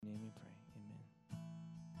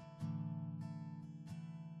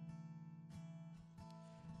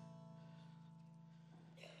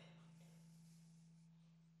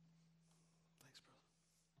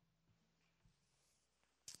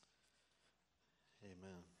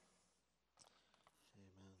Amen.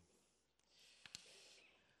 Amen.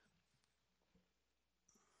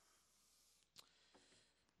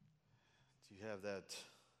 Do you have that?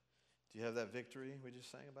 Do you have that victory we just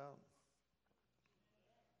sang about?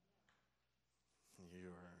 You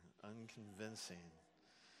are unconvincing.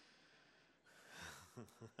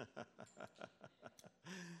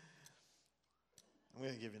 I'm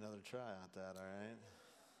going to give you another try at that, all right?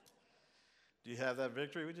 Do you have that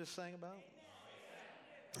victory we just sang about?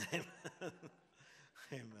 Amen.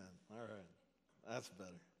 Amen. All right. That's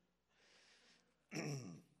better.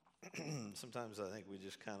 Sometimes I think we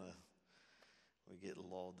just we get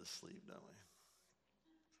lulled to sleep, don't we?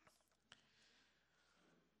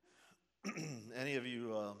 Any of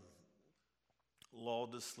you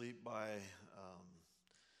lulled to sleep by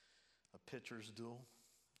a pitcher's duel?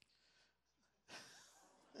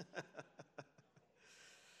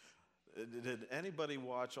 Did anybody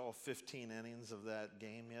watch all 15 innings of that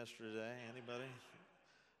game yesterday? Anybody?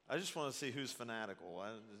 I just want to see who's fanatical. All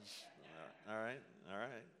right.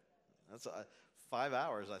 That's 5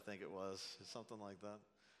 hours, I think it was, something like that.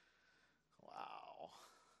 Wow.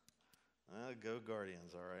 Go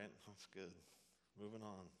Guardians, all right. That's good. Moving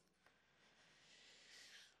on.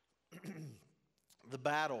 The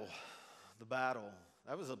battle.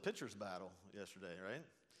 That was a pitcher's battle yesterday, right?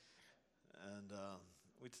 And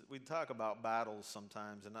we talk about battles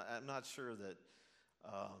sometimes, and I'm not sure that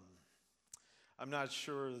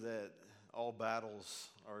all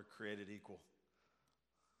battles are created equal.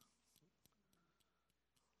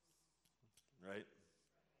 Right?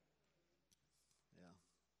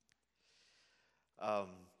 Yeah.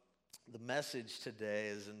 The message today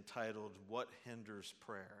is entitled, "What Hinders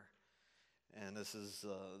Prayer?" And this is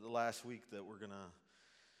the last week that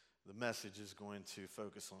the message is going to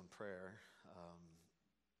focus on prayer.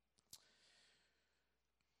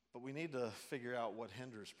 But we need to figure out what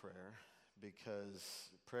hinders prayer,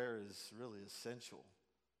 because prayer is really essential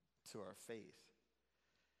to our faith.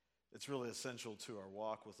 It's really essential to our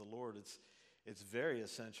walk with the Lord. It's very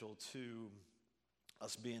essential to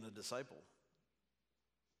us being a disciple.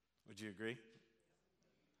 Would you agree?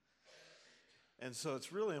 And so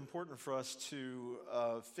it's really important for us to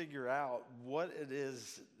figure out what it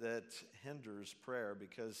is that hinders prayer,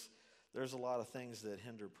 because there's a lot of things that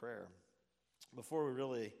hinder prayer. Before we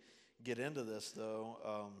really get into this,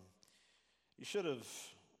 though, you should have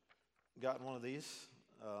gotten one of these,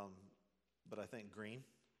 but I think green.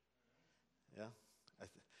 Yeah?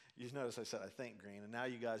 You notice I said I think green, and now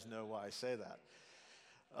you guys know why I say that.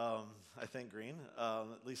 I think green.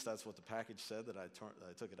 At least that's what the package said that I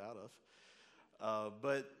took it out of.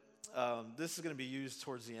 But this is going to be used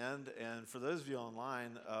towards the end. And for those of you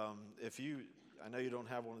online, I know you don't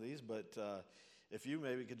have one of these, but if you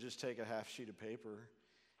maybe could just take a half sheet of paper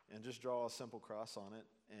and just draw a simple cross on it,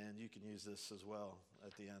 and you can use this as well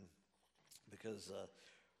at the end, because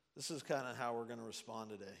this is kind of how we're going to respond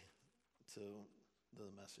today to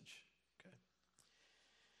the message.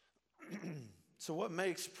 Okay. So what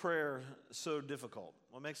makes prayer so difficult?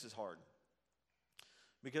 What makes it hard?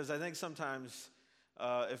 Because I think sometimes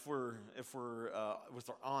if we're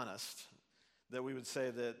honest, that we would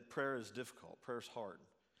say that prayer is difficult, prayer is hard.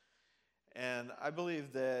 And I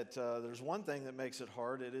believe that there's one thing that makes it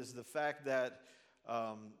hard. It is the fact that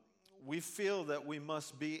we feel that we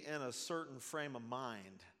must be in a certain frame of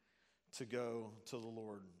mind to go to the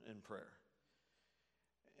Lord in prayer.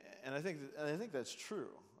 And I think that's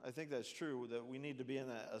true. I think that's true, that we need to be in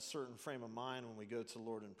a certain frame of mind when we go to the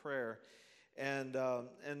Lord in prayer. And a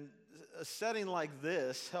setting like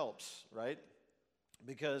this helps, right?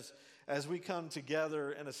 Because as we come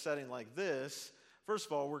together in a setting like this, first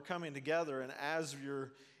of all, we're coming together, and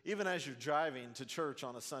even as you're driving to church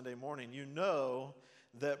on a Sunday morning, you know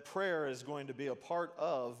that prayer is going to be a part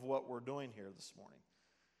of what we're doing here this morning.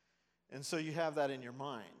 And so you have that in your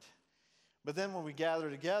mind. But then when we gather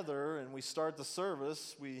together and we start the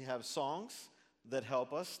service, we have songs that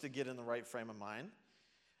help us to get in the right frame of mind.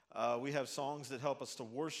 We have songs that help us to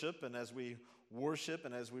worship, and as we worship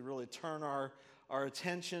and as we really turn our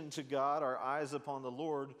attention to God, our eyes upon the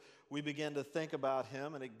Lord, we begin to think about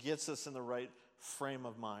Him, and it gets us in the right frame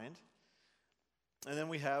of mind. And then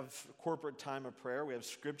we have corporate time of prayer. We have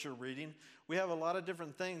scripture reading. We have a lot of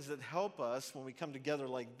different things that help us when we come together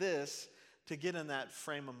like this to get in that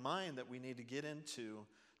frame of mind that we need to get into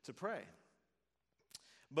to pray.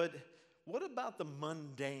 But what about the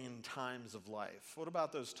mundane times of life? What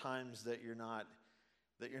about those times that you're not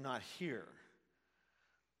here,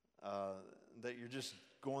 that you're just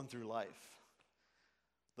going through life?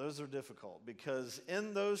 Those are difficult, because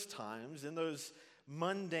in those times, in those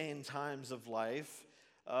mundane times of life,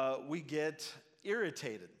 we get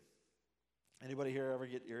irritated. Anybody here ever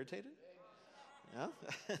get irritated? Yeah?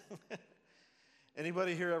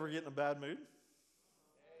 Anybody here ever get in a bad mood?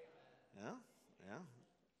 Yeah? Yeah.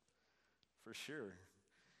 For sure.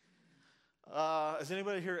 Is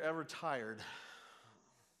anybody here ever tired?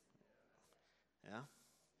 Yeah?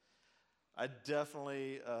 I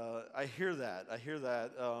definitely, I hear that.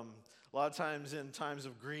 A lot of times in times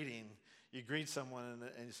of greeting, you greet someone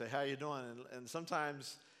and you say, how you doing? And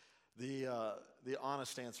sometimes the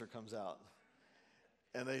honest answer comes out.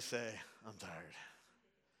 And they say, I'm tired.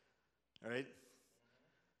 Right?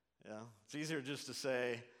 Yeah. It's easier just to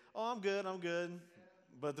say, oh, I'm good.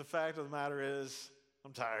 But the fact of the matter is,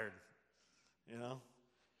 I'm tired. You know?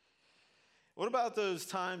 What about those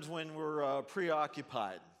times when we're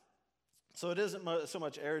preoccupied? So it isn't so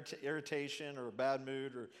much irritation or a bad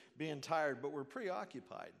mood or being tired, but we're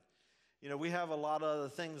preoccupied. You know, we have a lot of other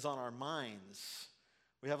things on our minds.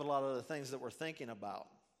 We have a lot of other things that we're thinking about.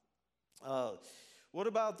 What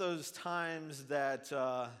about those times that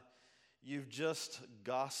you've just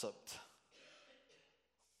gossiped?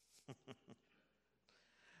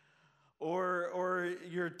 Or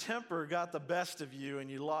your temper got the best of you and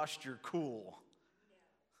you lost your cool?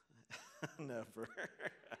 Never.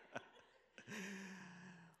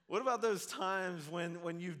 What about those times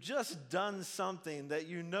when you've just done something that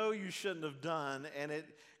you know you shouldn't have done, and it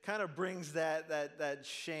kind of brings that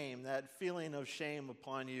shame, that feeling of shame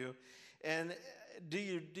upon you? And do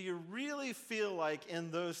you really feel like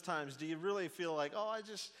in those times, do you really feel like, oh, I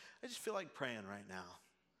just feel like praying right now?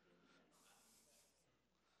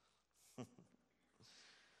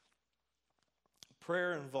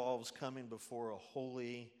 Prayer involves coming before a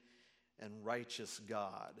holy and righteous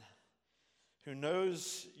God who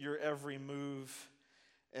knows your every move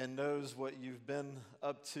and knows what you've been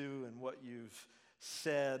up to and what you've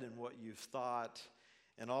said and what you've thought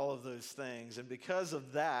and all of those things. And because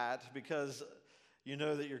of that, because you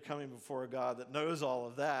know that you're coming before a God that knows all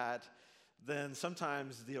of that, then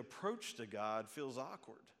sometimes the approach to God feels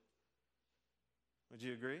awkward. Would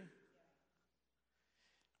you agree?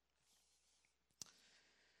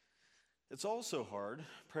 It's also hard.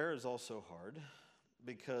 Prayer is also hard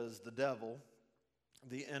because the devil,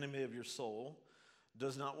 the enemy of your soul,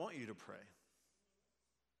 does not want you to pray.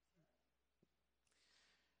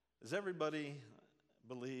 Does everybody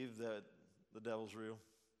believe that the devil's real?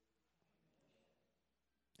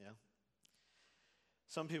 Yeah.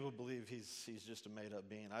 Some people believe he's just a made-up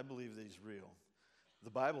being. I believe that he's real.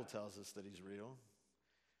 The Bible tells us that he's real.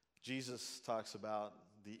 Jesus talks about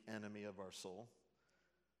the enemy of our soul,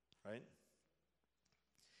 right?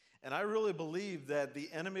 And I really believe that the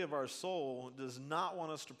enemy of our soul does not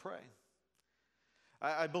want us to pray.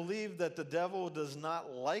 I believe that the devil does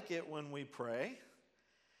not like it when we pray.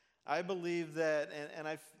 I believe that, and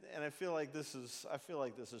I feel like this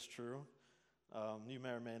is true. You may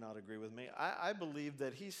or may not agree with me. I believe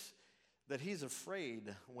that he's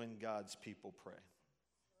afraid when God's people pray.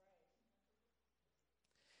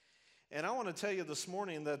 And I want to tell you this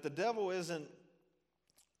morning that the devil isn't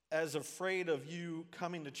as afraid of you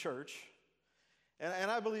coming to church.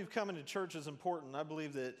 And I believe coming to church is important. I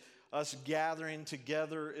believe that us gathering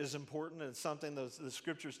together is important. It's something that the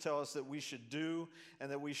scriptures tell us that we should do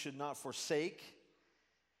and that we should not forsake.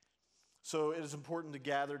 So it is important to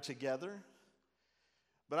gather together.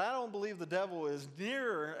 But I don't believe the devil is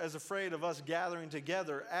near as afraid of us gathering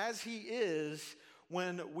together as he is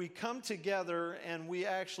when we come together and we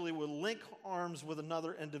actually will link arms with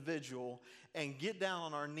another individual and get down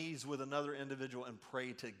on our knees with another individual and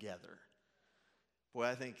pray together. Boy,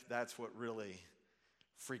 I think that's what really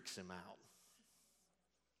freaks him out.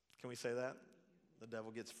 Can we say that? The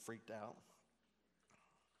devil gets freaked out.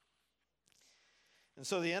 And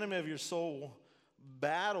so the enemy of your soul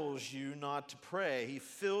battles you not to pray. He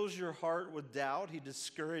fills your heart with doubt. He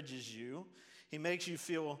discourages you. He makes you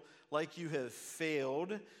feel like you have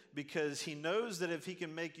failed because he knows that if he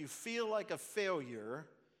can make you feel like a failure,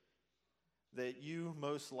 that you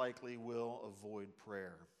most likely will avoid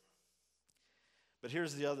prayer. But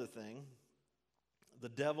here's the other thing. The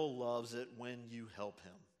devil loves it when you help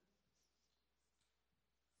him.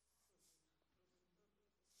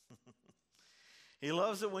 He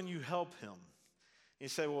loves it when you help him. You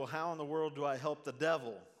say, well, how in the world do I help the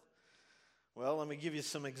devil? Well, let me give you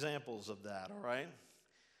some examples of that, all right?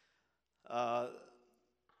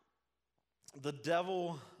 The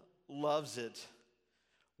devil loves it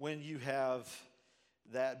when you have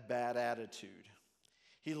that bad attitude.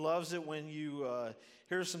 He loves it when you,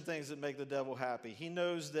 here's some things that make the devil happy. He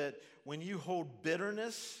knows that when you hold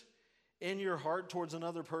bitterness in your heart towards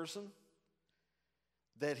another person,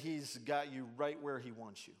 that he's got you right where he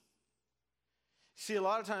wants you. See, a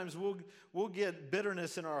lot of times we'll get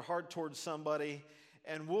bitterness in our heart towards somebody,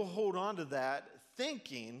 and we'll hold on to that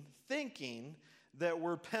thinking that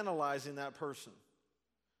we're penalizing that person.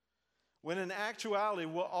 When in actuality,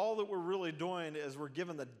 all that we're really doing is we're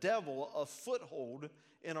giving the devil a foothold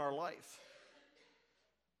in our life.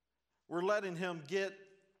 We're letting him get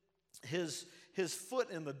his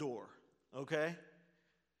foot in the door, okay?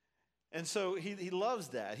 And so he loves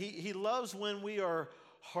that. He loves when we are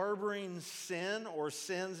harboring sin or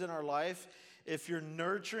sins in our life. If you're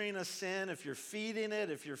nurturing a sin, if you're feeding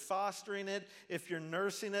it, if you're fostering it, if you're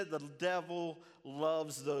nursing it, the devil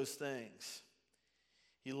loves those things.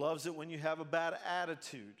 He loves it when you have a bad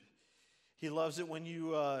attitude. He loves it when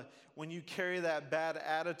you carry that bad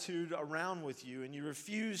attitude around with you and you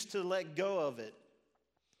refuse to let go of it.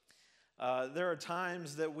 There are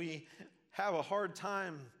times that we have a hard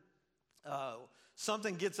time.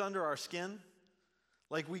 Something gets under our skin.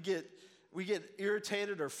 Like we get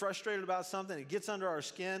irritated or frustrated about something. It gets under our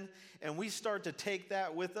skin, and we start to take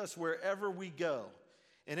that with us wherever we go.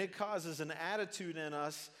 And it causes an attitude in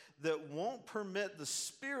us that won't permit the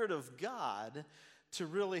Spirit of God to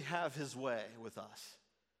really have his way with us.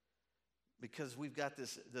 Because we've got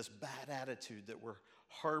this bad attitude that we're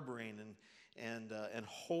harboring and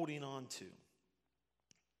holding on to.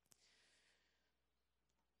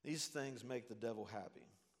 These things make the devil happy.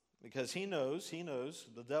 Because he knows,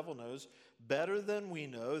 the devil knows better than we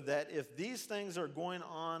know that if these things are going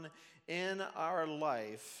on in our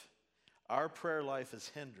life, our prayer life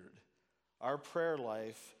is hindered. Our prayer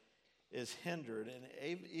life is hindered,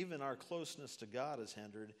 and even our closeness to God is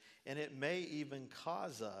hindered, and it may even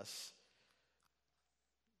cause us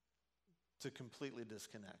to completely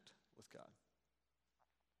disconnect with God.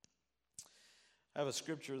 I have a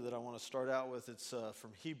scripture that I want to start out with. It's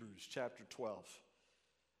from Hebrews chapter 12.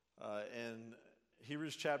 And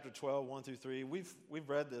Hebrews chapter 12, 1 through 3. We've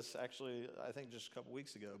read this actually, I think just a couple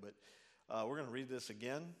weeks ago, but we're going to read this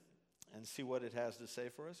again and see what it has to say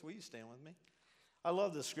for us. Will you stand with me? I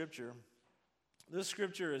love this scripture. This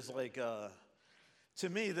scripture is like, to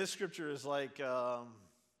me, this scripture is like,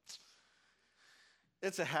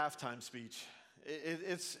 it's a halftime speech.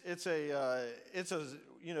 It's a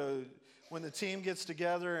when the team gets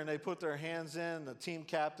together and they put their hands in, the team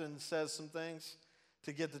captain says some things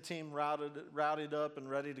to get the team routed up and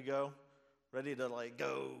ready to go, ready to like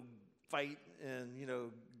go fight and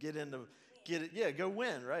go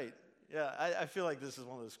win, right? Yeah, I feel like this is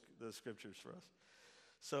one of those scriptures for us.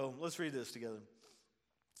 So let's read this together.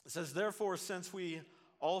 It says, "Therefore, since we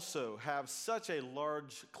also have such a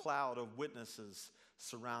large cloud of witnesses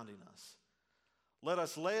surrounding us, let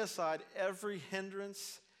us lay aside every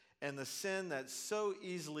hindrance and the sin that so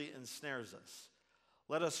easily ensnares us.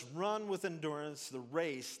 Let us run with endurance the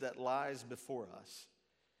race that lies before us,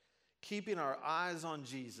 keeping our eyes on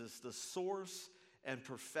Jesus, the source and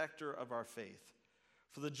perfecter of our faith.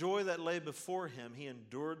 For the joy that lay before him, he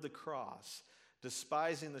endured the cross,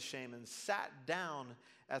 despising the shame, and sat down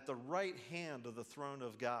at the right hand of the throne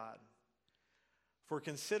of God. For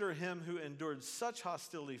consider him who endured such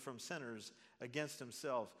hostility from sinners against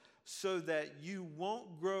himself, so that you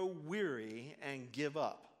won't grow weary and give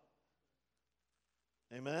up."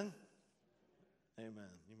 Amen? Amen.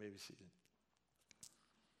 You may be seated.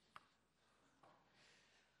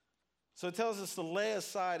 So it tells us to lay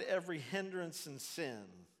aside every hindrance and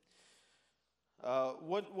sin.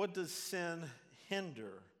 What does sin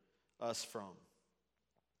hinder us from?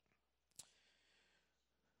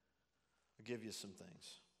 I'll give you some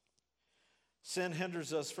things. Sin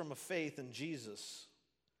hinders us from a faith in Jesus.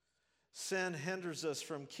 Sin hinders us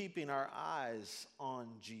from keeping our eyes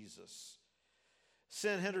on Jesus.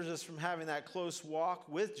 Sin hinders us from having that close walk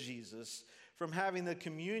with Jesus, from having the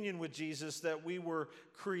communion with Jesus that we were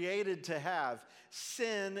created to have.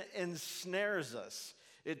 Sin ensnares us.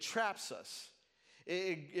 It traps us.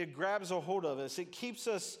 It grabs a hold of us. It keeps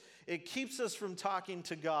us from talking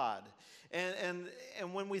to God. And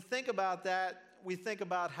when we think about that, we think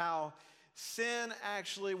about how sin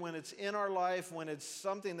actually, when it's in our life, when it's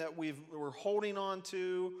something that we're holding on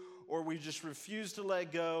to or we just refuse to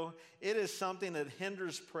let go, it is something that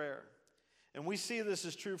hinders prayer. And we see this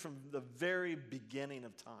is true from the very beginning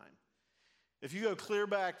of time. If you go clear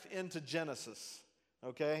back into Genesis,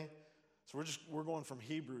 okay? So we're going from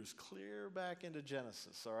Hebrews clear back into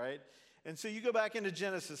Genesis, all right? And so you go back into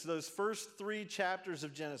Genesis, those first 3 chapters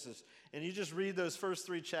of Genesis, and you just read those first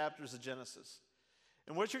 3 chapters of Genesis.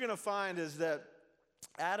 And what you're going to find is that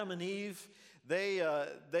Adam and Eve,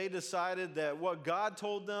 they decided that what God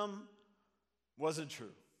told them wasn't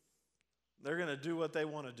true. They're going to do what they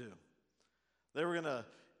want to do. They were going to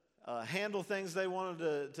handle things they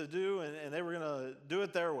wanted to do, and they were going to do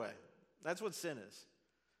it their way. That's what sin is.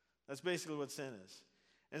 That's basically what sin is.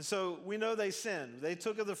 And so we know they sinned. They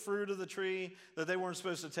took of the fruit of the tree that they weren't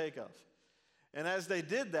supposed to take of. And as they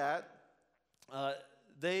did that,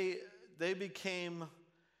 they became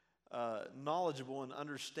knowledgeable and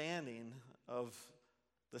understanding of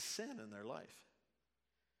the sin in their life.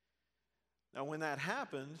 Now, when that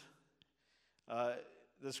happened,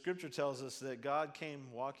 the scripture tells us that God came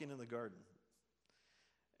walking in the garden.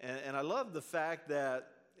 And I love the fact that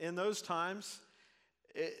in those times,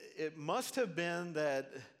 it must have been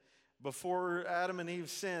that before Adam and Eve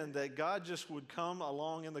sinned, that God just would come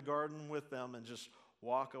along in the garden with them and just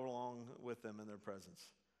walk along with them in their presence.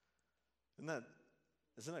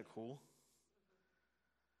 Isn't that cool?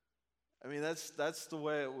 I mean, that's the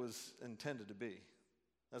way it was intended to be.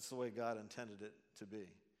 That's the way God intended it to be.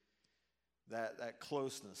 That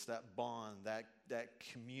closeness, that bond, that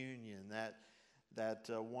communion, that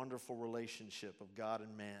wonderful relationship of God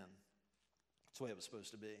and man. That's the way it was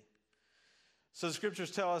supposed to be. So the scriptures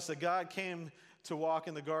tell us that God came to walk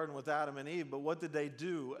in the garden with Adam and Eve, but what did they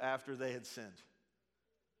do after they had sinned?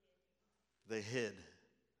 They hid.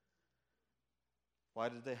 Why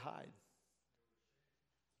did they hide?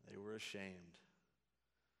 They were ashamed.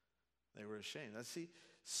 They were ashamed. Now, see,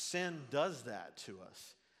 sin does that to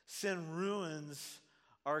us. Sin ruins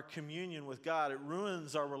our communion with God. It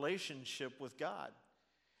ruins our relationship with God.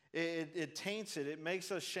 It taints it. It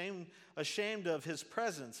makes us ashamed of His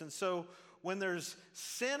presence. And so when there's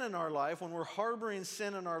sin in our life, when we're harboring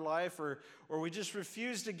sin in our life, or we just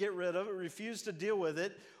refuse to get rid of it, refuse to deal with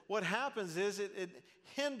it, what happens is it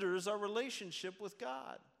hinders our relationship with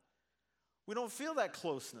God. We don't feel that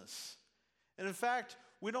closeness. And in fact,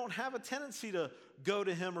 we don't have a tendency to go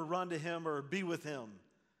to Him or run to Him or be with Him.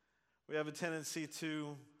 We have a tendency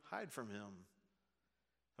to hide from Him,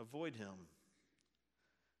 avoid Him.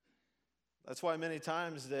 That's why many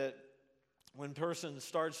times that when a person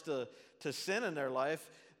starts to sin in their life,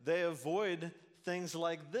 they avoid things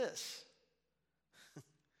like this.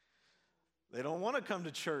 They don't want to come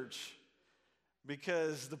to church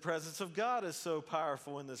because the presence of God is so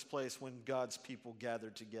powerful in this place when God's people gather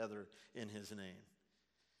together in His name.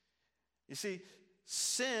 You see,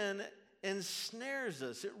 sin ensnares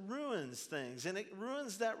us. It ruins things, and it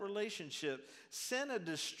ruins that relationship. Sin had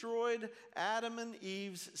destroyed Adam and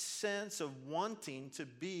Eve's sense of wanting to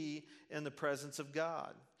be in the presence of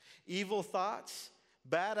God. Evil thoughts,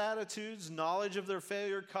 bad attitudes, knowledge of their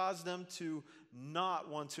failure caused them to not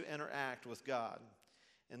want to interact with God.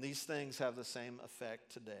 And these things have the same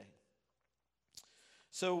effect today.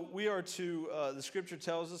 So we are to, the scripture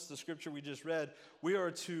tells us, the scripture we just read, we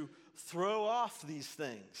are to throw off these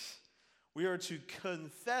things. We are to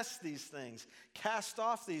confess these things, cast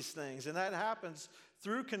off these things, and that happens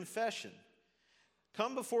through confession.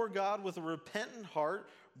 Come before God with a repentant heart,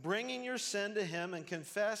 bringing your sin to Him, and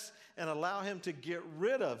confess and allow Him to get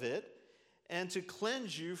rid of it and to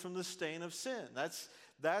cleanse you from the stain of sin. That's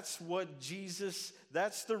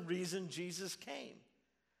the reason Jesus came,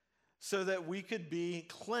 so that we could be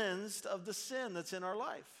cleansed of the sin that's in our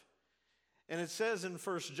life. And it says in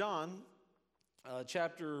 1 John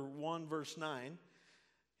chapter 1, verse 9,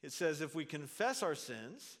 it says, if we confess our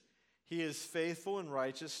sins, He is faithful and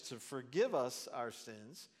righteous to forgive us our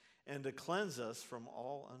sins and to cleanse us from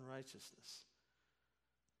all unrighteousness.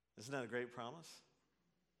 Isn't that a great promise?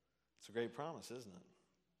 It's a great promise, isn't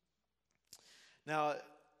it? Now,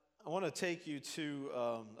 I want to take you to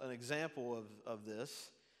an example of this.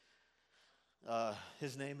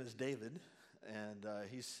 His name is David, and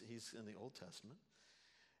he's in the Old Testament.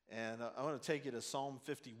 And I want to take you to Psalm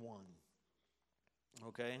 51,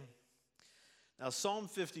 okay? Now, Psalm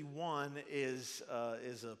 51 is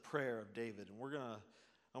a prayer of David, and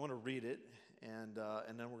I want to read it, and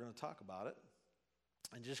then we're going to talk about it,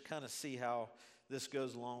 and just kind of see how this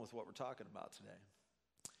goes along with what we're talking about today.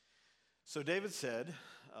 So David said,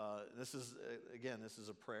 this is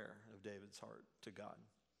a prayer of David's heart to God.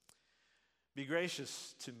 Be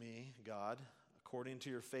gracious to me, God, according to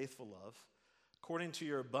your faithful love. According to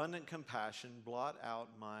your abundant compassion, blot out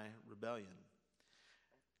my rebellion.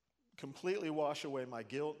 Completely wash away my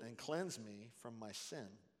guilt and cleanse me from my sin.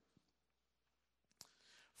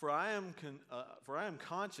 For I am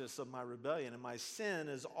conscious of my rebellion, and my sin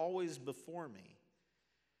is always before me.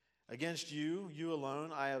 Against you, you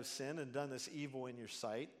alone, I have sinned and done this evil in your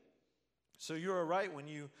sight. So you are right when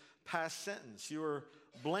you pass sentence. You are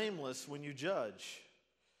blameless when you judge.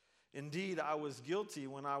 Indeed, I was guilty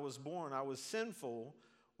when I was born. I was sinful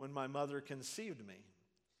when my mother conceived me.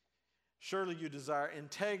 Surely you desire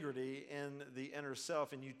integrity in the inner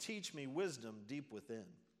self, and you teach me wisdom deep within.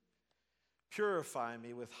 Purify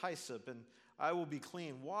me with hyssop, and I will be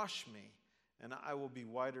clean. Wash me, and I will be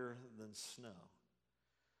whiter than snow.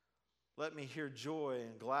 Let me hear joy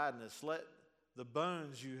and gladness. Let the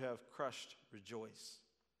bones you have crushed rejoice.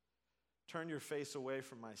 Turn your face away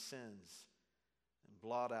from my sins and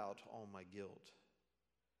blot out all my guilt.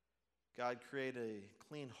 God, create a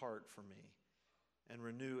clean heart for me and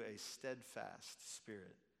renew a steadfast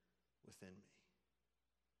spirit within me.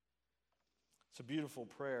 It's a beautiful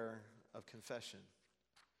prayer of confession.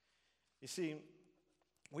 You see,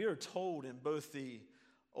 we are told in both the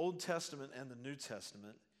Old Testament and the New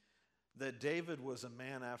Testament that David was a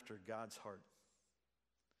man after God's heart.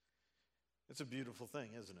 It's a beautiful thing,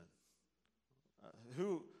 isn't it?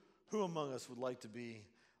 Who among us would like to be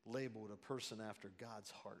labeled a person after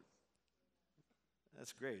God's heart?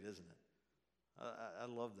 That's great, isn't it? I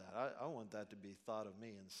love that. I want that to be thought of me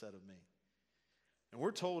and said of me. And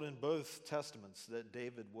we're told in both testaments that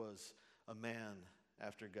David was a man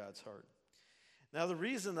after God's heart. Now, the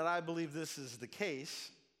reason that I believe this is the case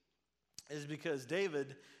is because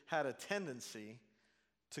David had a tendency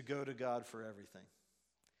to go to God for everything.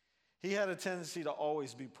 He had a tendency to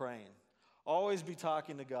always be praying, always be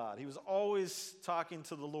talking to God. He was always talking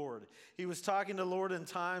to the Lord. He was talking to the Lord in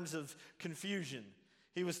times of confusion.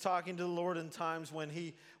 He was talking to the Lord in times when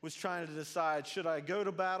he was trying to decide, should I go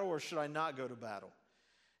to battle or should I not go to battle?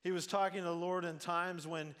 He was talking to the Lord in times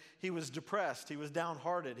when he was depressed, he was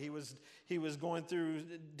downhearted, he was going through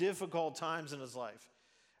difficult times in his life.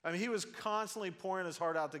 I mean, he was constantly pouring his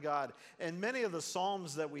heart out to God. And many of the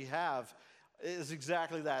Psalms that we have is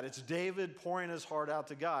exactly that. It's David pouring his heart out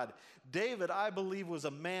to God. David, I believe, was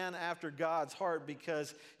a man after God's heart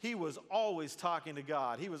because he was always talking to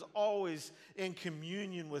God. He was always in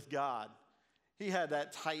communion with God. He had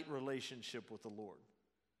that tight relationship with the Lord.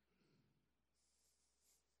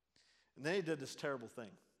 And then he did this terrible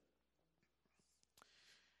thing.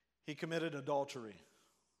 He committed adultery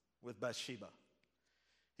with Bathsheba.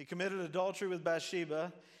 He committed adultery with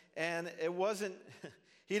Bathsheba, and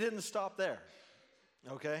he didn't stop there,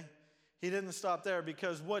 okay? He didn't stop there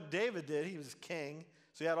because what David did, he was king,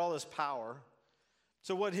 so he had all this power.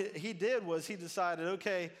 So what he did was he decided,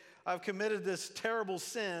 okay, I've committed this terrible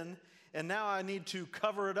sin, and now I need to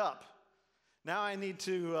cover it up. Now I need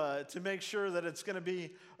to make sure that it's going to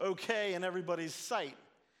be okay in everybody's sight.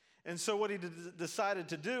 And so what he decided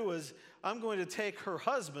to do is, I'm going to take her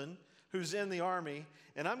husband, who's in the army,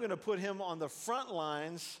 and I'm going to put him on the front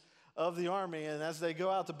lines of the army, and as they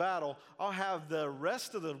go out to battle, I'll have the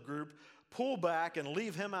rest of the group pull back and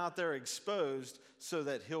leave him out there exposed so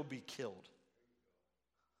that he'll be killed.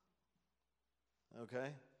 Okay?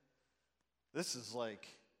 This is like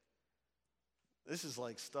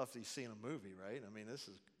stuff that you see in a movie, right? I mean,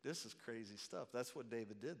 this is crazy stuff. That's what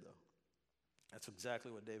David did, though. That's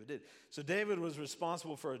exactly what David did. So David was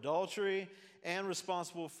responsible for adultery and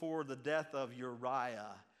responsible for the death of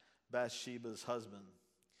Uriah, Bathsheba's husband.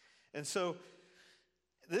 And so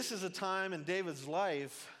this is a time in David's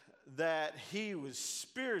life that he was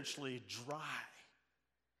spiritually dry.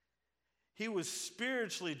 He was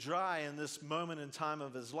spiritually dry in this moment in time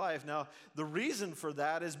of his life. Now, the reason for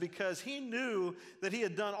that is because he knew that he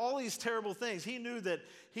had done all these terrible things. He knew that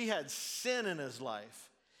he had sin in his life.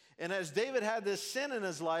 And as David had this sin in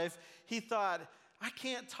his life, he thought, I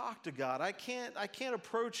can't talk to God. I can't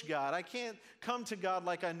approach God. I can't come to God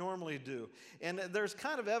like I normally do. And there's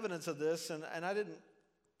kind of evidence of this, and I didn't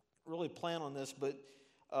really plan on this, but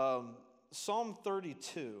Psalm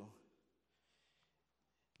 32,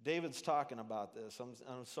 David's talking about this.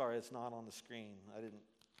 I'm sorry, it's not on the screen.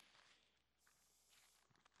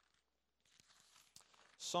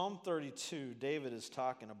 Psalm 32, David is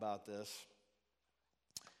talking about this.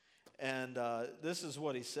 And this is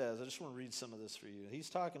what he says. I just want to read some of this for you. He's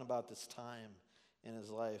talking about this time in his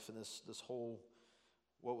life and this whole,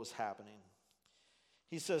 what was happening.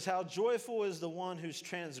 He says, how joyful is the one whose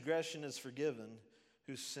transgression is forgiven,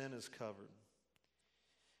 whose sin is covered.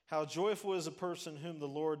 How joyful is a person whom the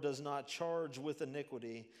Lord does not charge with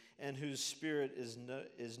iniquity and whose spirit is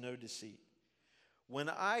no deceit. When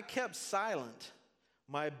I kept silent,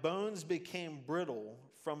 my bones became brittle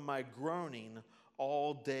from my groaning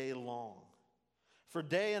all day long. For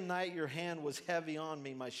day and night your hand was heavy on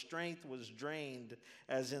me. My strength was drained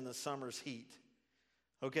as in the summer's heat.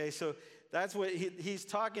 Okay, so that's what he's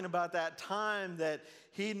talking about, that time that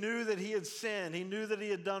he knew that he had sinned. He knew that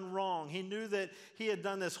he had done wrong. He knew that he had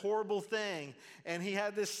done this horrible thing. And he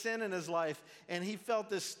had this sin in his life. And he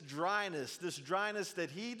felt this dryness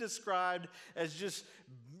that he described as just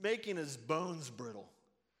making his bones brittle.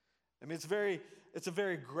 I mean, it's very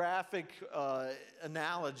very graphic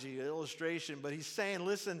analogy, illustration, but he's saying,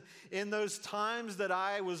 listen, in those times that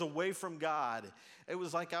I was away from God, it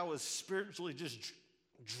was like I was spiritually just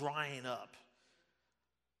drying up,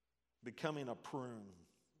 becoming a prune.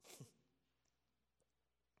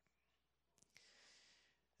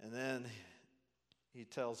 And then he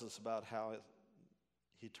tells us about how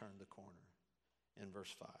he turned the corner in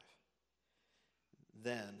verse 5.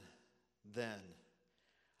 Then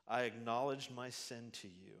I acknowledged my sin to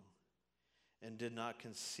you and did not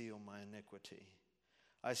conceal my iniquity.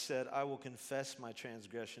 I said, I will confess my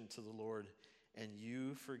transgression to the Lord, and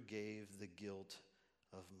you forgave the guilt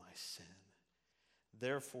of my sin.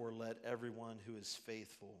 Therefore, let everyone who is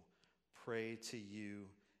faithful pray to you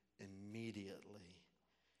immediately.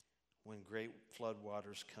 When great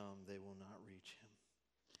floodwaters come, they will not reach him.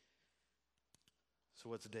 So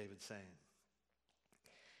what's David saying?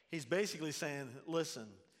 He's basically saying, listen,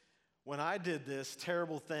 when I did this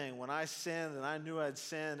terrible thing, when I sinned and I knew I'd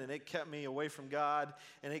sinned and it kept me away from God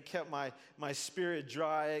and it kept my spirit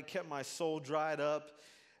dry, it kept my soul dried up,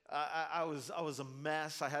 I was a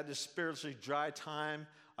mess. I had this spiritually dry time.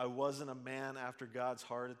 I wasn't a man after God's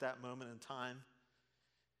heart at that moment in time.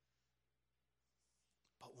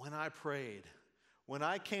 But when I prayed, when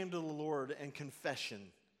I came to the Lord in confession,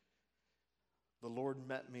 the Lord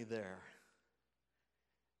met me there.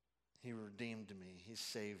 He redeemed me. He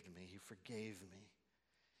saved me. He forgave me.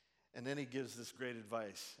 And then he gives this great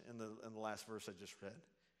advice in the last verse I just read.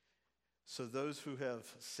 So those who have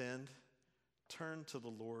sinned, turn to the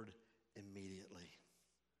Lord immediately.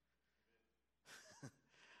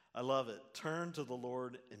 I love it. Turn to the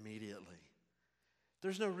Lord immediately.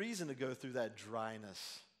 There's no reason to go through that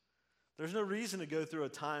dryness. There's no reason to go through a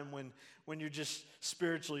time when you're just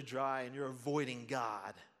spiritually dry and you're avoiding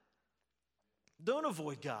God. Don't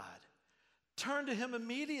avoid God. Turn to him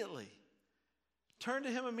immediately. Turn to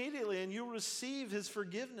him immediately and you'll receive his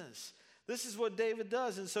forgiveness. This is what David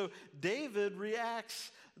does. And so David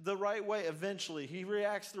reacts the right way eventually. He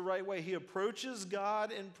reacts the right way. He approaches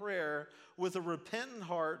God in prayer with a repentant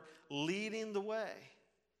heart, leading the way.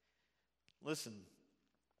 Listen,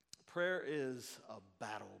 prayer is a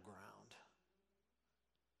battleground.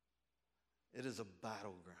 It is a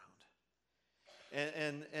battleground.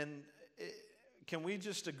 And can we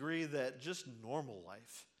just agree that just normal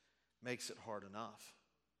life makes it hard enough?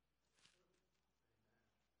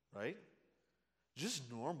 Right?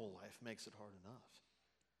 Just normal life makes it hard enough.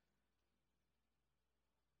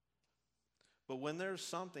 But when there's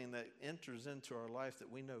something that enters into our life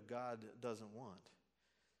that we know God doesn't want,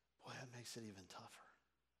 boy, that makes it even tougher.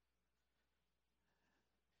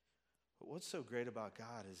 But what's so great about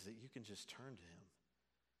God is that you can just turn to him.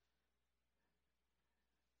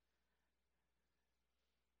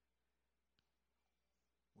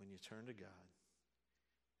 When you turn to God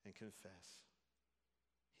and confess,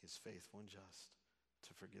 he is faithful and just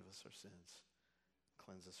to forgive us our sins,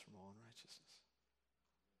 cleanse us from all unrighteousness.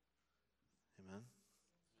 Amen.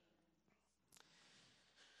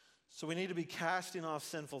 So we need to be casting off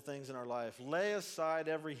sinful things in our life. Lay aside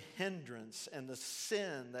every hindrance and the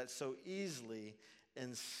sin that so easily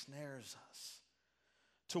ensnares us.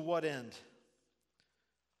 To what end?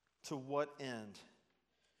 To what end?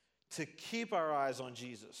 To keep our eyes on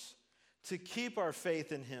Jesus. To keep our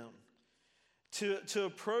faith in him. To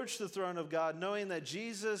approach the throne of God knowing that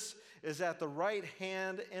Jesus is at the right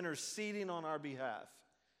hand interceding on our behalf.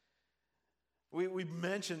 We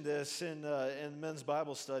mentioned this in men's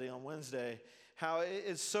Bible study on Wednesday, how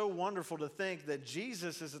it's so wonderful to think that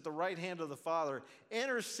Jesus is at the right hand of the Father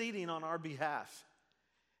interceding on our behalf.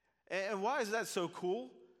 And why is that so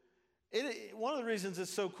cool? One of the reasons it's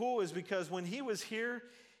so cool is because when he was here,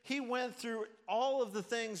 he went through all of the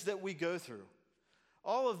things that we go through.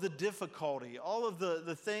 All of the difficulty, all of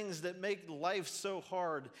the things that make life so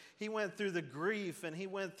hard. He went through the grief, and he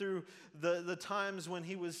went through the times when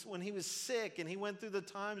he was sick, and he went through the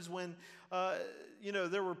times when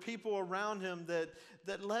there were people around him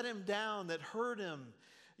that let him down, that hurt him.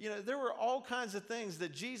 There were all kinds of things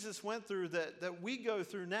that Jesus went through that we go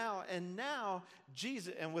through now. And now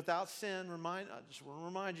Jesus, and without sin, I just want to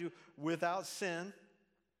remind you, without sin.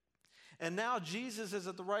 And now Jesus is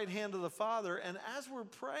at the right hand of the Father, and as we're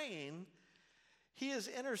praying, he is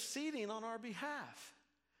interceding on our behalf.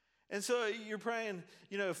 And so you're praying,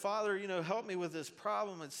 Father, help me with this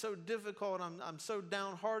problem. It's so difficult. I'm so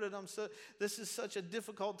downhearted. This is such a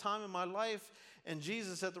difficult time in my life. And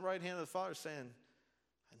Jesus at the right hand of the Father saying,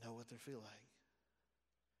 I know what they feel like.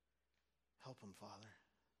 Help them, Father.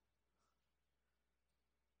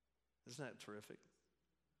 Isn't that terrific?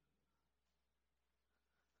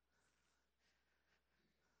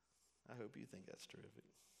 I hope you think that's terrific.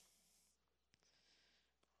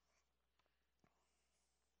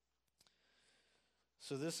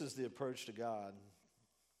 So this is the approach to God.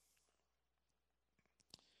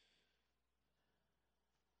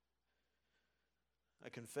 I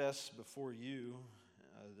confess before you,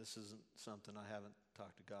 this isn't something I haven't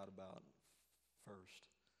talked to God about first.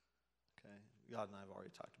 Okay? God and I have already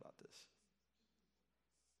talked about this.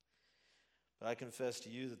 But I confess to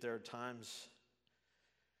you that there are times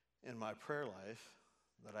in my prayer life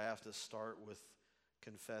that I have to start with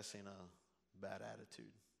confessing a bad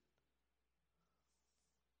attitude.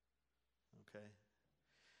 Okay?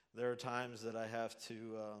 There are times that I have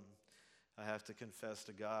to confess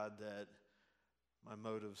to God that my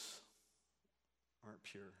motives aren't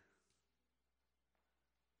pure.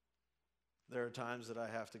 There are times that I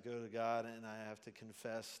have to go to God and I have to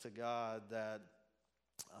confess to God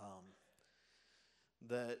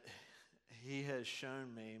that He has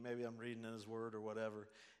shown me, maybe I'm reading in His Word or whatever,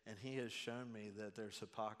 and He has shown me that there's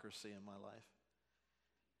hypocrisy in my life.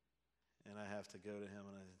 And I have to go to Him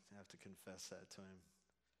and I have to confess that to Him.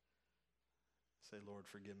 Say, Lord,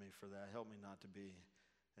 forgive me for that. Help me not to be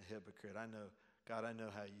a hypocrite. I know, God, I know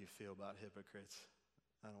how you feel about hypocrites.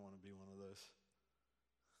 I don't want to be one of those.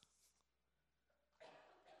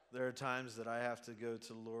 There are times that I have to go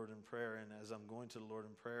to the Lord in prayer, and as I'm going to the Lord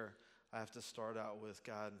in prayer, I have to start out with,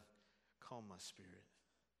 God, calm my spirit.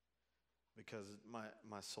 Because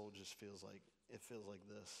my soul just feels like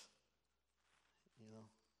this. You know?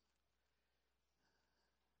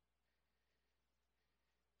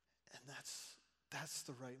 And that's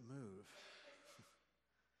the right move.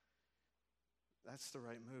 That's the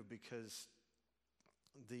right move, because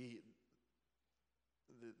the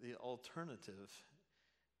alternative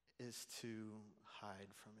is to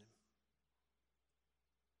hide from Him.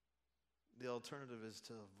 The alternative is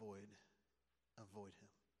to avoid Him.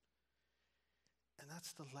 And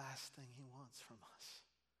that's the last thing He wants from us.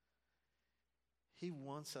 He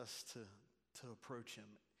wants us to approach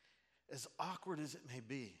Him. As awkward as it may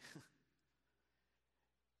be,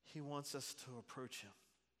 He wants us to approach Him.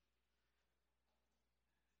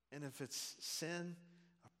 And if it's sin,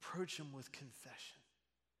 approach Him with confession.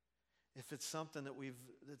 If it's something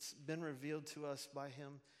that's been revealed to us by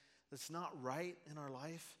Him that's not right in our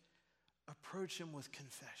life, approach Him with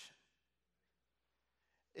confession.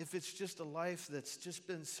 If it's just a life that's just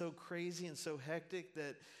been so crazy and so hectic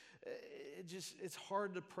that it's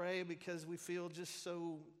hard to pray because we feel just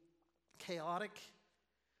so chaotic,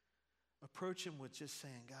 approach Him with just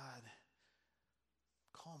saying, God,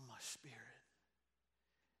 calm my spirit.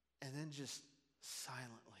 And then just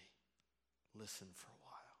silently listen for a while.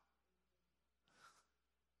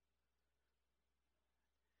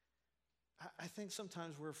 I think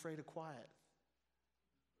sometimes we're afraid of quiet.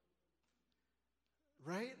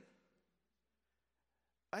 Right?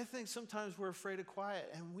 I think sometimes we're afraid of quiet,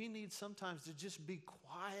 and we need sometimes to just be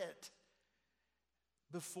quiet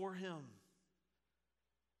before Him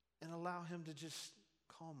and allow Him to just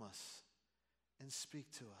calm us and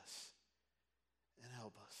speak to us and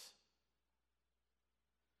help us.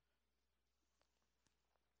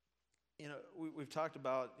 You know, we've talked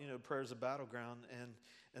about, prayer as a battleground,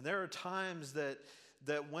 and there are times that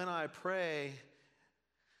when I pray,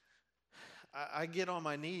 I get on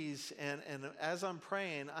my knees, and as I'm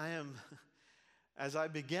praying, as I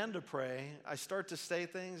begin to pray, I start to say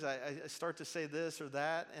things, I start to say this or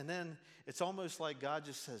that, and then it's almost like God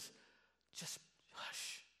just says, just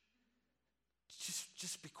hush,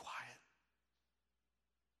 just be quiet.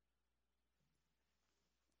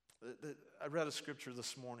 I read a scripture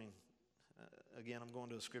this morning. Again, I'm going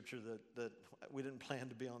to a scripture that we didn't plan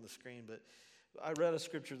to be on the screen, but I read a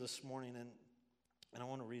scripture this morning, and I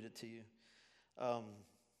want to read it to you.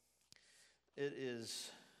 It is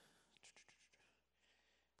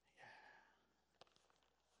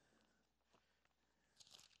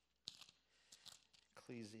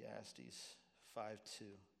Ecclesiastes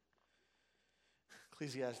 5:2.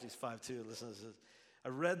 Ecclesiastes 5:2. Listen to this. I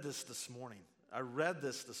read this morning,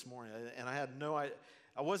 and I had no idea.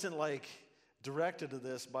 I wasn't like directed to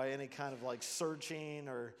this by any kind of like searching,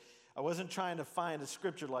 or I wasn't trying to find a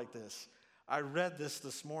scripture like this. I read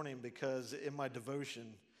this morning because in my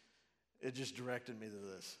devotion, it just directed me to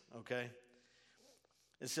this, okay?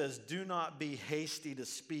 It says, do not be hasty to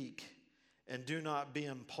speak, and do not be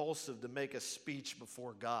impulsive to make a speech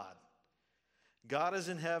before God. God is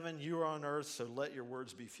in heaven, you are on earth, so let your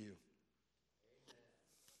words be few.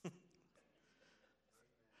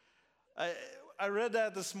 I read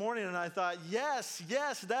that this morning and I thought, yes,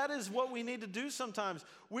 that is what we need to do sometimes.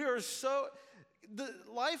 Life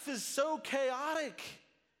is so chaotic.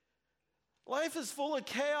 Life is full of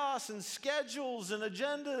chaos and schedules and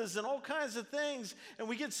agendas and all kinds of things. And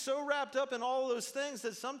we get so wrapped up in all those things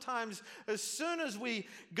that sometimes as soon as we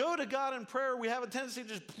go to God in prayer, we have a tendency to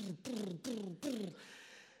just...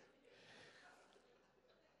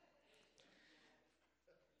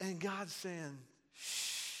 And God's saying,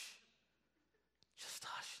 shh, just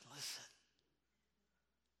hush and listen.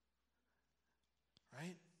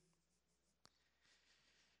 Right?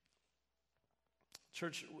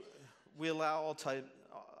 Church, we allow all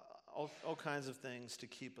kinds of things to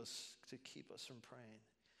keep us from praying.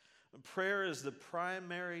 And prayer is the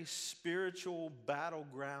primary spiritual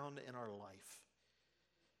battleground in our life.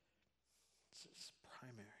 It's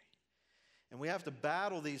primary. And we have to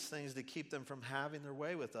battle these things to keep them from having their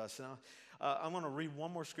way with us. Now, I'm going to read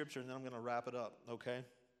one more scripture and then I'm going to wrap it up, okay?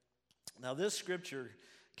 Now, this scripture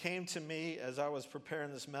came to me as I was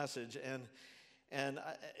preparing this message, and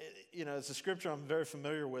it's a scripture I'm very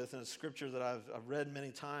familiar with, and it's a scripture that I've read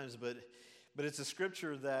many times, but it's a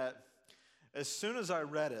scripture that as soon as I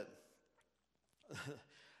read it,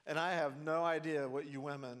 and I have no idea what you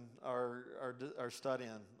women are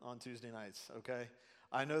studying on Tuesday nights, okay?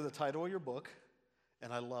 I know the title of your book,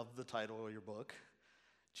 and I love the title of your book,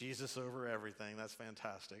 Jesus Over Everything. That's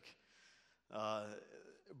fantastic. And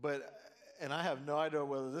I have no idea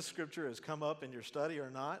whether this scripture has come up in your study or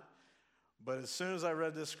not, but as soon as I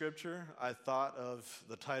read this scripture, I thought of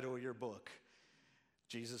the title of your book,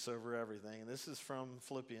 Jesus Over Everything. And this is from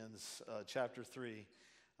Philippians chapter 3,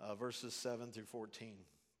 verses 7 through 14.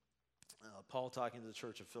 Paul talking to the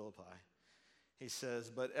church of Philippi. He says,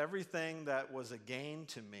 "But everything that was a gain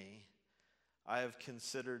to me, I have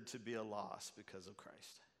considered to be a loss because of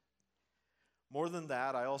Christ. More than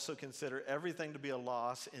that, I also consider everything to be a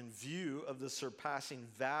loss in view of the surpassing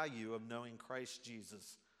value of knowing Christ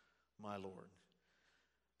Jesus, my Lord.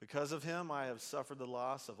 Because of him, I have suffered the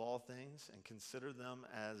loss of all things and consider them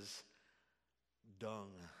as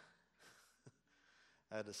dung."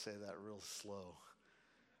 I had to say that real slow.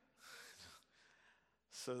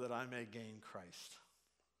 "So that I may gain Christ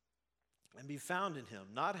and be found in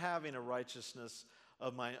him, not having a righteousness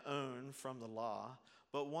of my own from the law,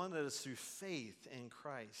 but one that is through faith in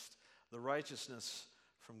Christ, the righteousness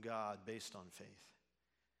from God based on faith.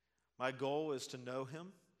 My goal is to know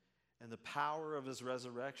him and the power of his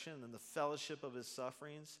resurrection and the fellowship of his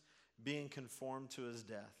sufferings, being conformed to his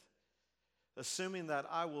death, assuming that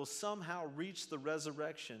I will somehow reach the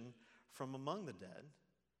resurrection from among the dead.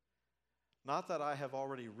 Not that I have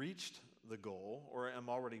already reached the goal or am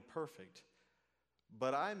already perfect,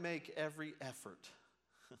 but I make every effort."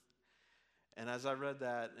 And as I read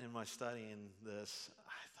that in my studying this,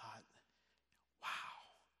 I thought,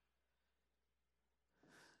 wow.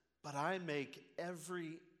 But I make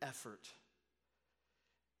every effort.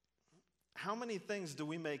 How many things do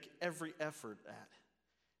we make every effort at?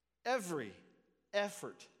 Every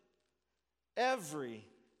effort. Every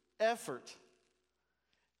effort.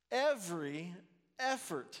 Every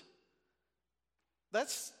effort.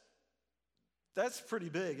 That's pretty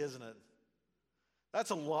big, isn't it? That's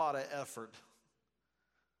a lot of effort.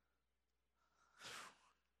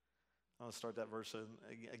 I'll start that verse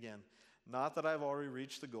again. "Not that I've already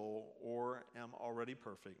reached the goal or am already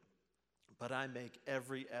perfect, but I make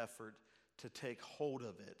every effort to take hold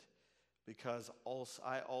of it, because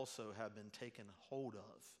I also have been taken hold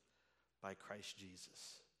of by Christ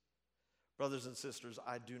Jesus." Brothers and sisters,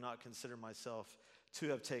 I do not consider myself to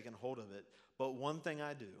have taken hold of it, but one thing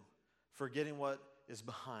I do, forgetting what is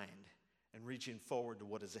behind and reaching forward to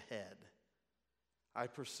what is ahead, I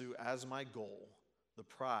pursue as my goal the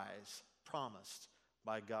prize promised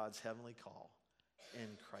by God's heavenly call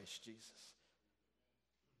in Christ Jesus.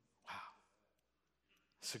 Wow.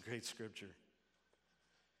 It's a great scripture.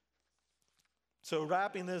 So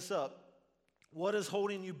wrapping this up, what is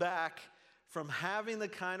holding you back from having the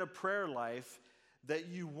kind of prayer life that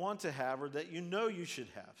you want to have or that you know you should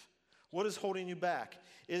have? What is holding you back?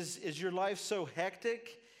 Is your life so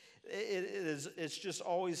hectic? It's just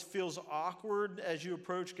always feels awkward as you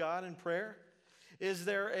approach God in prayer? Is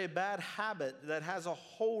there a bad habit that has a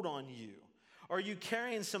hold on you? Are you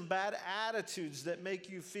carrying some bad attitudes that make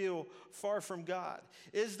you feel far from God?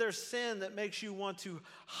 Is there sin that makes you want to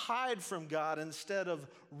hide from God instead of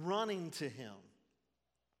running to him?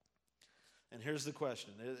 And here's the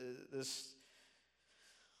question.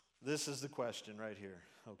 This is the question right here,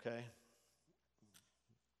 okay?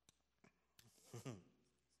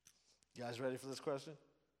 You guys ready for this question?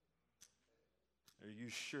 Are you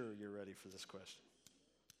sure you're ready for this question?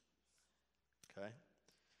 Okay.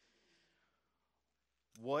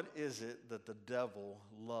 What is it that the devil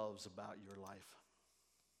loves about your life?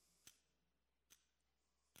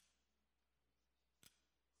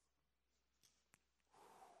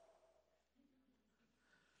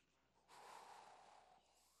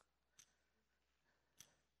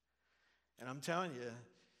 And I'm telling you,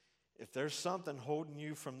 if there's something holding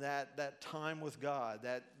you from that time with God,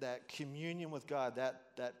 that communion with God,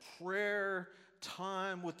 that prayer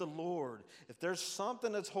time with the Lord, if there's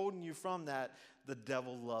something that's holding you from that, the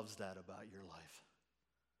devil loves that about your life.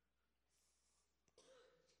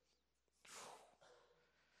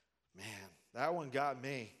 Man, that one got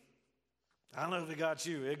me. I don't know if it got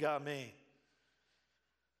you, it got me.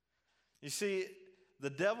 You see, the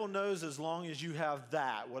devil knows as long as you have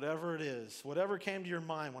that, whatever it is, whatever came to your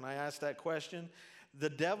mind when I asked that question, the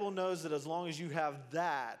devil knows that as long as you have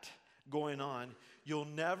that going on, you'll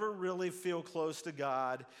never really feel close to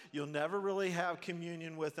God. You'll never really have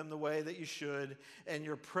communion with Him the way that you should, and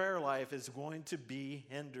your prayer life is going to be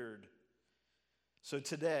hindered. So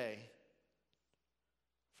today,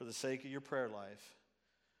 for the sake of your prayer life,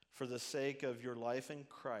 for the sake of your life in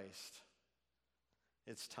Christ,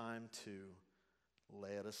 it's time to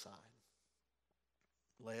lay it aside.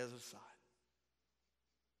 Lay it aside.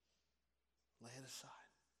 Lay it aside.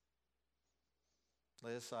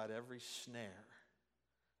 Lay aside every snare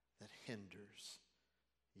that hinders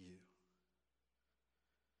you.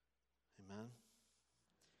 Amen?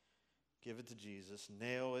 Give it to Jesus.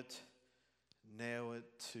 Nail it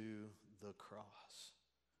to the cross.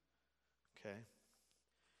 Okay?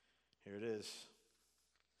 Here it is.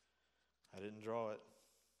 I didn't draw it.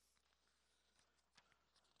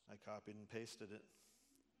 I copied and pasted it.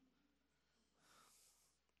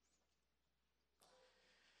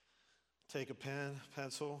 Take a pen,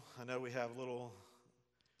 pencil. I know we have little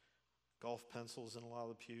golf pencils in a lot of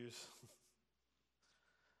the pews.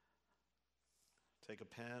 Take a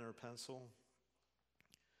pen or pencil.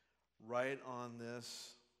 Write on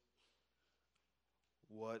this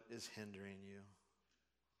what is hindering you.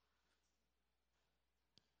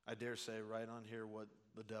 I dare say, write on here what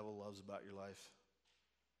the devil loves about your life.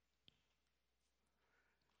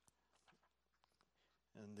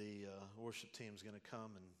 And the worship team is going to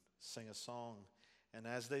come and sing a song. And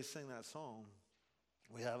as they sing that song,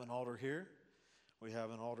 we have an altar here. We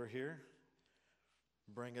have an altar here.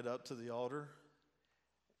 Bring it up to the altar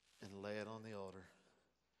and lay it on the altar.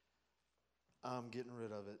 I'm getting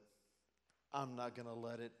rid of it. I'm not going to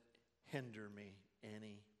let it hinder me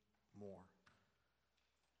anymore.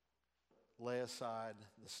 Lay aside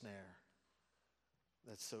the snare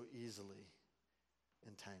that so easily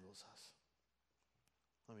entangles us.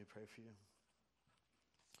 Let me pray for you.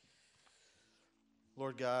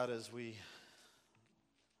 Lord God, as we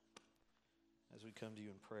come to you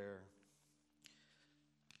in prayer,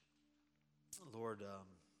 Lord,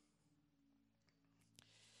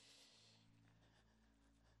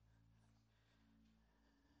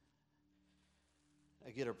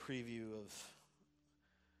 I get a preview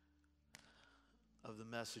of the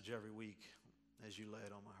message every week as you lay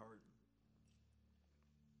it on my heart.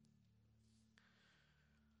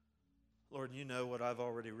 Lord, you know what I've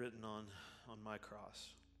already written on my cross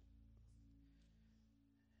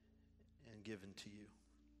and given to you.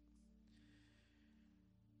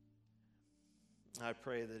 I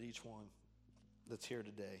pray that each one that's here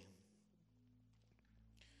today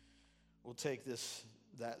will take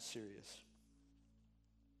that serious.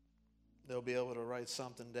 They'll be able to write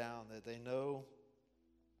something down that they know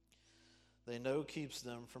keeps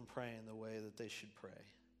them from praying the way that they should pray.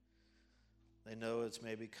 They know it's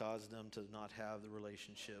maybe caused them to not have the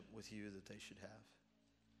relationship with you that they should have.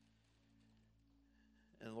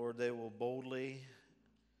 And Lord, they will boldly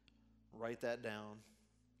write that down,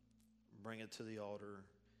 bring it to the altar,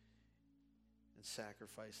 and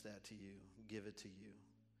sacrifice that to you, give it to you.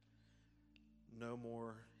 No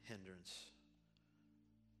more hindrance,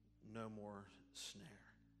 no more snare.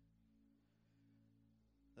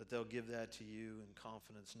 That they'll give that to you in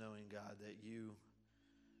confidence, knowing, God, that you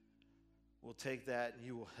will take that and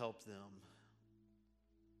you will help them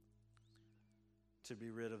to be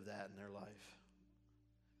rid of that in their life.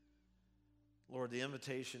 Lord, the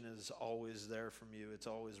invitation is always there from you. It's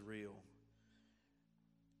always real.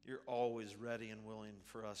 You're always ready and willing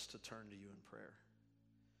for us to turn to you in prayer.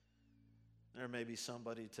 There may be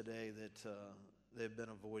somebody today that they've been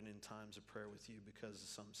avoiding times of prayer with you because of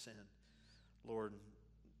some sin. Lord,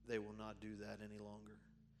 they will not do that any longer.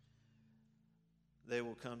 They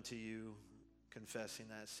will come to you confessing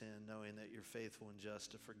that sin, knowing that you're faithful and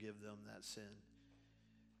just to forgive them that sin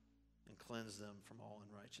and cleanse them from all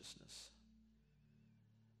unrighteousness.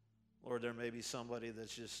 Lord, there may be somebody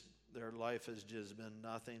that's just, their life has just been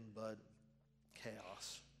nothing but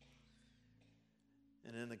chaos.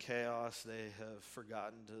 And in the chaos, they have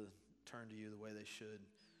forgotten to turn to you the way they should.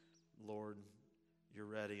 Lord, you're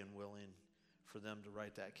ready and willing for them to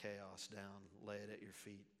write that chaos down, lay it at your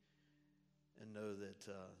feet, and know that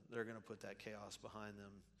they're going to put that chaos behind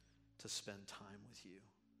them to spend time with you.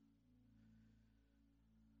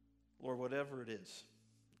 Lord, whatever it is,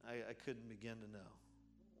 I couldn't begin to know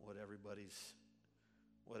what everybody's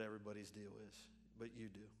deal is, but you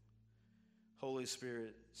do. Holy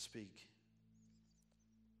Spirit, speak.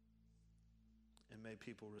 And may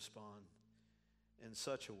people respond in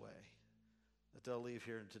such a way that they'll leave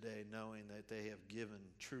here today knowing that they have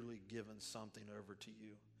truly given something over to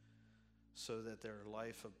you, so that their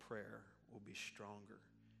life of prayer will be stronger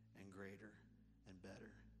and greater and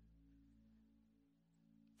better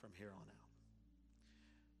from here on out.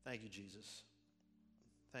 Thank you, Jesus.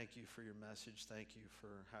 Thank you for your message. Thank you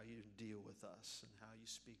for how you deal with us and how you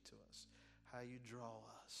speak to us, how you draw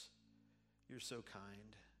us. You're so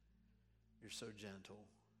kind. You're so gentle.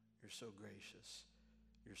 You're so gracious.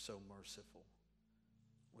 You're so merciful.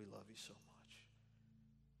 We love you so much.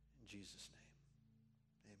 In Jesus' name.